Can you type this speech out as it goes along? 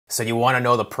So you want to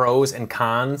know the pros and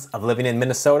cons of living in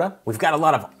Minnesota? We've got a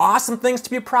lot of awesome things to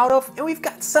be proud of, and we've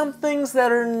got some things that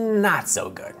are not so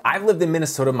good. I've lived in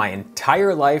Minnesota my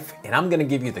entire life, and I'm gonna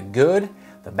give you the good,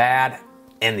 the bad,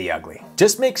 and the ugly.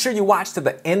 Just make sure you watch to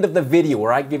the end of the video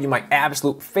where I give you my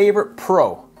absolute favorite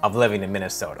pro of living in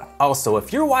Minnesota. Also,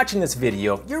 if you're watching this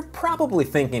video, you're probably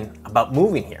thinking about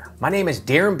moving here. My name is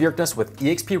Darren Bjerknes with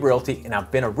eXp Realty, and I've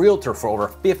been a realtor for over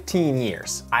 15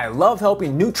 years. I love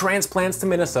helping new transplants to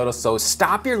Minnesota, so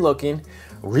stop your looking,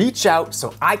 reach out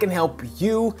so I can help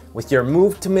you with your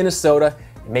move to Minnesota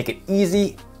and make it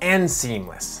easy and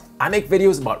seamless. I make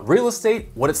videos about real estate,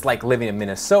 what it's like living in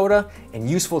Minnesota, and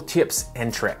useful tips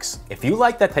and tricks. If you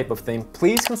like that type of thing,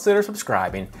 please consider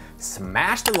subscribing,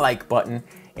 smash the like button,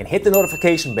 and hit the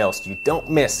notification bell so you don't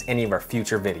miss any of our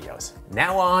future videos.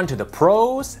 Now on to the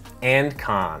pros and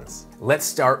cons. Let's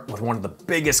start with one of the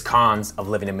biggest cons of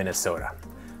living in Minnesota,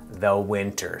 the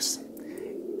winters.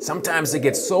 Sometimes it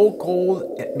gets so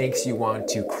cold, it makes you want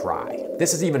to cry.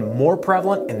 This is even more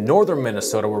prevalent in northern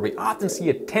Minnesota, where we often see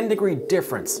a 10-degree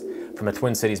difference from the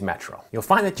Twin Cities metro. You'll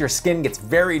find that your skin gets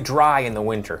very dry in the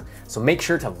winter, so make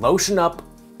sure to lotion up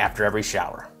after every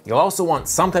shower. You'll also want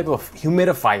some type of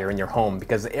humidifier in your home,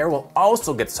 because the air will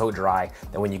also get so dry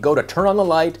that when you go to turn on the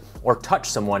light or touch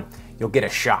someone, you'll get a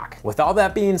shock. With all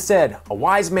that being said, a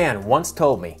wise man once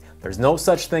told me, there's no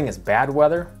such thing as bad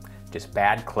weather, just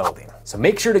bad clothing. So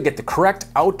make sure to get the correct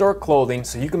outdoor clothing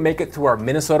so you can make it through our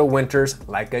Minnesota winters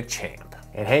like a champ.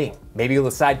 And hey, maybe you'll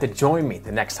decide to join me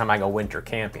the next time I go winter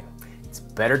camping. It's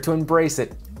better to embrace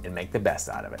it and make the best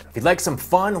out of it. If you'd like some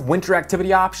fun winter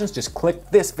activity options, just click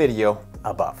this video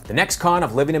above. The next con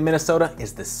of living in Minnesota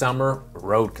is the summer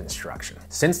road construction.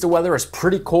 Since the weather is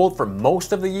pretty cold for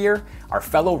most of the year, our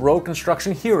fellow road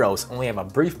construction heroes only have a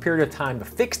brief period of time to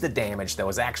fix the damage that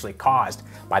was actually caused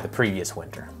by the previous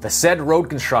winter. The said road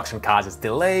construction causes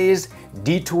delays,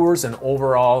 detours, and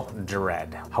overall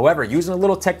dread. However, using a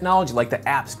little technology like the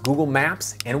apps Google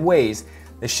Maps and Waze,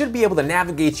 they should be able to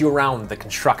navigate you around the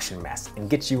construction mess and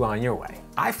get you on your way.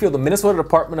 I feel the Minnesota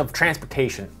Department of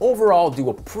Transportation overall do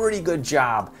a pretty good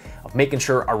job of making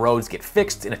sure our roads get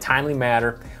fixed in a timely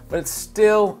manner, but it's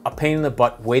still a pain in the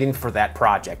butt waiting for that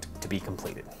project to be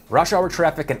completed. Rush hour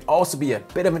traffic can also be a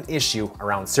bit of an issue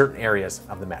around certain areas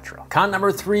of the metro. Con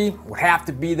number 3 would have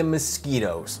to be the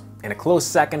mosquitoes, and a close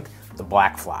second, the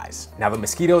black flies. Now, the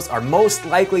mosquitoes are most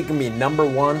likely going to be number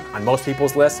 1 on most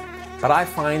people's list, but I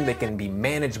find they can be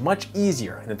managed much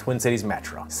easier in the Twin Cities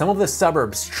metro. Some of the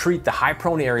suburbs treat the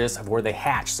high-prone areas of where they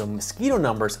hatch, so mosquito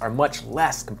numbers are much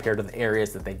less compared to the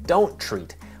areas that they don't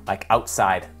treat, like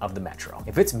outside of the metro.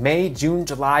 If it's May, June,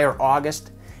 July, or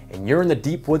August, and you're in the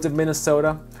deep woods of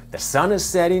Minnesota, the sun is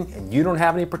setting, and you don't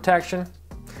have any protection,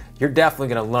 you're definitely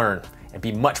gonna learn and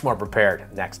be much more prepared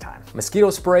next time. Mosquito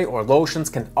spray or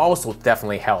lotions can also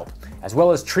definitely help, as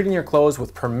well as treating your clothes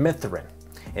with permethrin.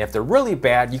 And if they're really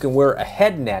bad, you can wear a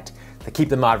head net to keep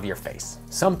them out of your face.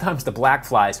 Sometimes the black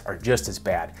flies are just as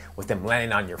bad, with them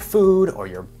landing on your food or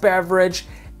your beverage,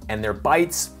 and their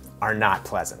bites are not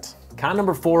pleasant. Con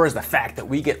number 4 is the fact that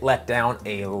we get let down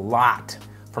a lot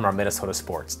from our Minnesota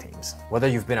sports teams. Whether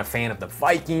you've been a fan of the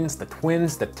Vikings, the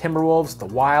Twins, the Timberwolves, the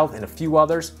Wild, and a few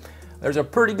others, there's a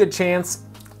pretty good chance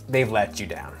they've let you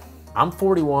down. I'm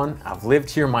 41, I've lived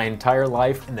here my entire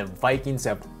life, and the Vikings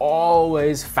have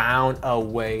always found a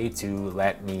way to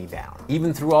let me down.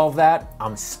 Even through all of that,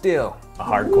 I'm still a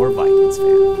hardcore Vikings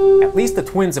fan. At least the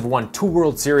Twins have won 2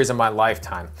 World Series in my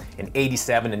lifetime, in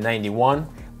 '87 and '91,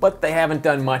 but they haven't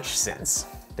done much since.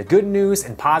 The good news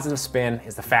and positive spin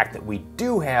is the fact that we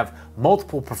do have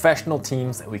multiple professional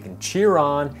teams that we can cheer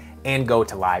on and go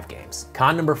to live games.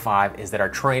 Con number 5 is that our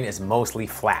terrain is mostly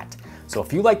flat. So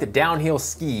if you like to downhill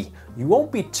ski, you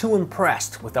won't be too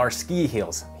impressed with our ski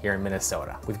hills here in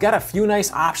Minnesota. We've got a few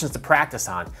nice options to practice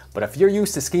on, but if you're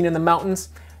used to skiing in the mountains,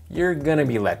 you're gonna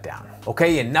be let down.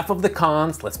 Okay, enough of the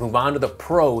cons, let's move on to the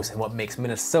pros and what makes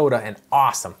Minnesota an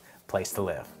awesome place to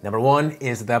live. Number 1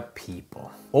 is the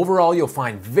people. Overall, you'll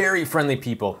find very friendly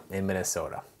people in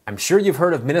Minnesota. I'm sure you've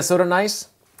heard of Minnesota nice,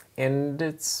 and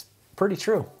it's pretty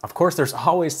true. Of course, there's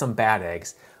always some bad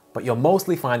eggs, but you'll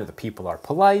mostly find that the people are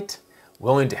polite,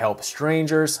 willing to help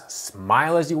strangers,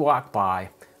 smile as you walk by,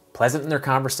 pleasant in their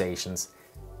conversations,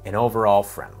 and overall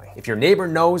friendly. If your neighbor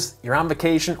knows you're on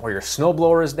vacation or your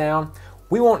snowblower is down,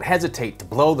 we won't hesitate to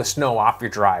blow the snow off your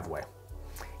driveway.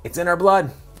 It's in our blood.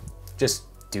 Just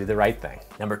do the right thing.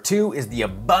 Number 2 is the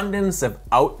abundance of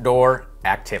outdoor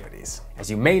activities. As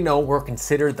you may know, we're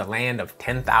considered the land of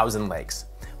 10,000 lakes.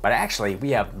 But actually,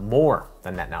 we have more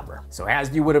than that number. So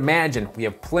as you would imagine, we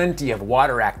have plenty of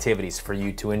water activities for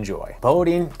you to enjoy.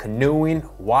 Boating, canoeing,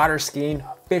 water skiing,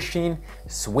 fishing,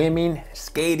 swimming,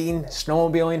 skating,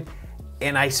 snowmobiling,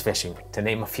 and ice fishing, to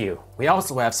name a few. We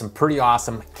also have some pretty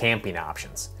awesome camping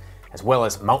options, as well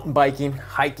as mountain biking,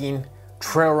 hiking,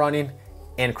 trail running,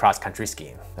 and cross-country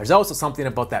skiing. There's also something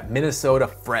about that Minnesota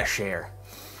fresh air.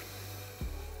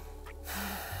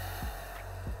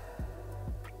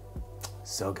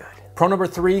 So good. Pro number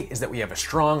 3 is that we have a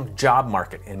strong job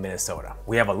market in Minnesota.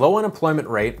 We have a low unemployment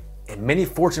rate and many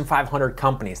Fortune 500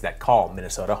 companies that call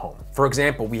Minnesota home. For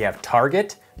example, we have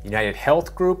Target, United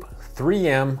Health Group,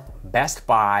 3M, Best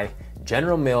Buy,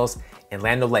 General Mills, and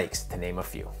Land O'Lakes, to name a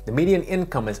few. The median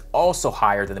income is also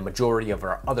higher than the majority of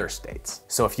our other states.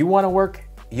 So if you want to work,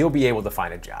 you'll be able to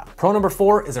find a job. Pro number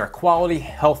 4 is our quality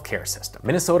healthcare system.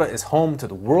 Minnesota is home to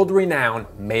the world-renowned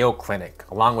Mayo Clinic,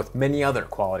 along with many other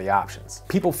quality options.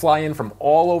 People fly in from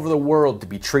all over the world to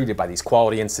be treated by these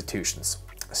quality institutions,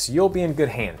 so you'll be in good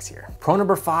hands here. Pro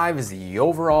number 5 is the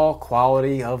overall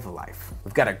quality of life.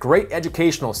 We've got a great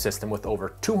educational system with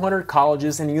over 200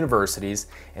 colleges and universities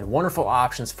and wonderful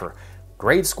options for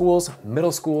grade schools,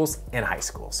 middle schools, and high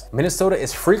schools. Minnesota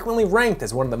is frequently ranked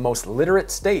as one of the most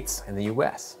literate states in the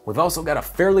US. We've also got a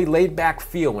fairly laid-back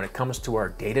feel when it comes to our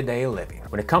day-to-day living.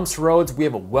 When it comes to roads, we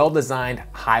have a well-designed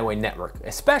highway network,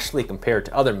 especially compared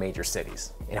to other major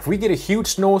cities. And if we get a huge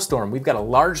snowstorm, we've got a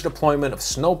large deployment of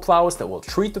snow plows that will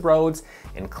treat the roads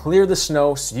and clear the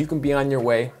snow so you can be on your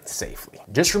way safely.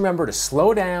 Just remember to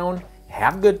slow down,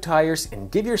 have good tires, and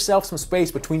give yourself some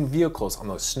space between vehicles on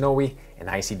those snowy and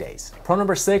icy days. Pro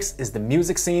number 6 is the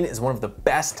music scene is one of the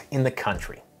best in the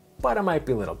country, but I might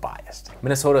be a little biased.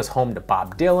 Minnesota is home to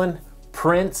Bob Dylan,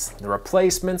 Prince, The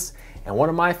Replacements, and one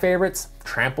of my favorites,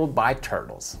 Trampled by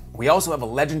Turtles. We also have a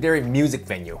legendary music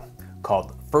venue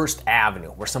called First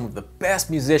Avenue, where some of the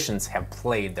best musicians have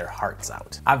played their hearts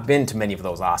out. I've been to many of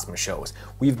those awesome shows.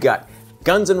 We've got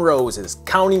Guns N' Roses,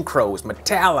 Counting Crows,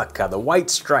 Metallica, The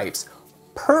White Stripes,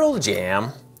 Pearl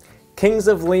Jam, Kings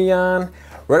of Leon,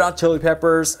 Red Hot Chili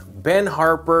Peppers, Ben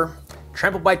Harper,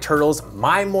 Trampled by Turtles,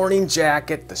 My Morning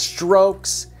Jacket, The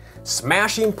Strokes,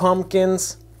 Smashing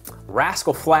Pumpkins,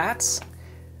 Rascal Flatts,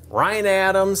 Ryan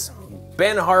Adams,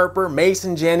 Ben Harper,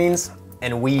 Mason Jennings,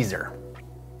 and Weezer.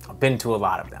 I've been to a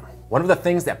lot of them. One of the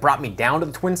things that brought me down to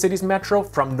the Twin Cities Metro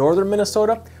from northern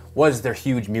Minnesota was their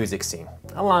huge music scene,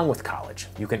 along with college.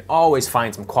 You can always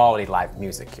find some quality live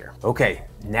music here. Okay,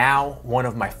 now one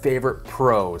of my favorite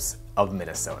pros of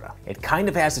Minnesota. It kind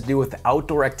of has to do with the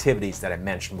outdoor activities that I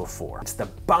mentioned before. It's the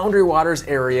Boundary Waters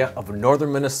area of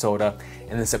northern Minnesota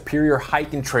and the Superior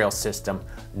hiking trail system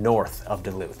north of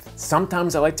Duluth.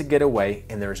 Sometimes I like to get away,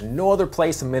 and there's no other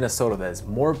place in Minnesota that is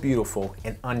more beautiful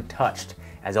and untouched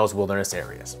as those wilderness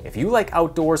areas. If you like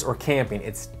outdoors or camping,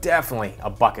 it's definitely a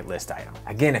bucket list item.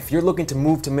 Again, if you're looking to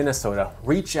move to Minnesota,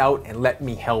 reach out and let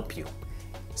me help you,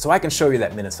 so I can show you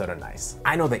that Minnesota nice.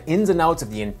 I know the ins and outs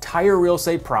of the entire real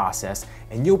estate process,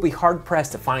 and you'll be hard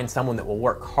pressed to find someone that will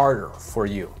work harder for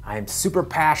you. I am super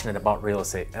passionate about real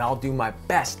estate, and I'll do my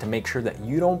best to make sure that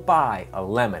you don't buy a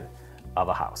lemon of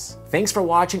a house. Thanks for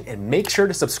watching, and make sure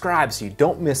to subscribe so you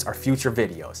don't miss our future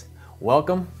videos.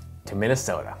 Welcome to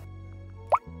Minnesota.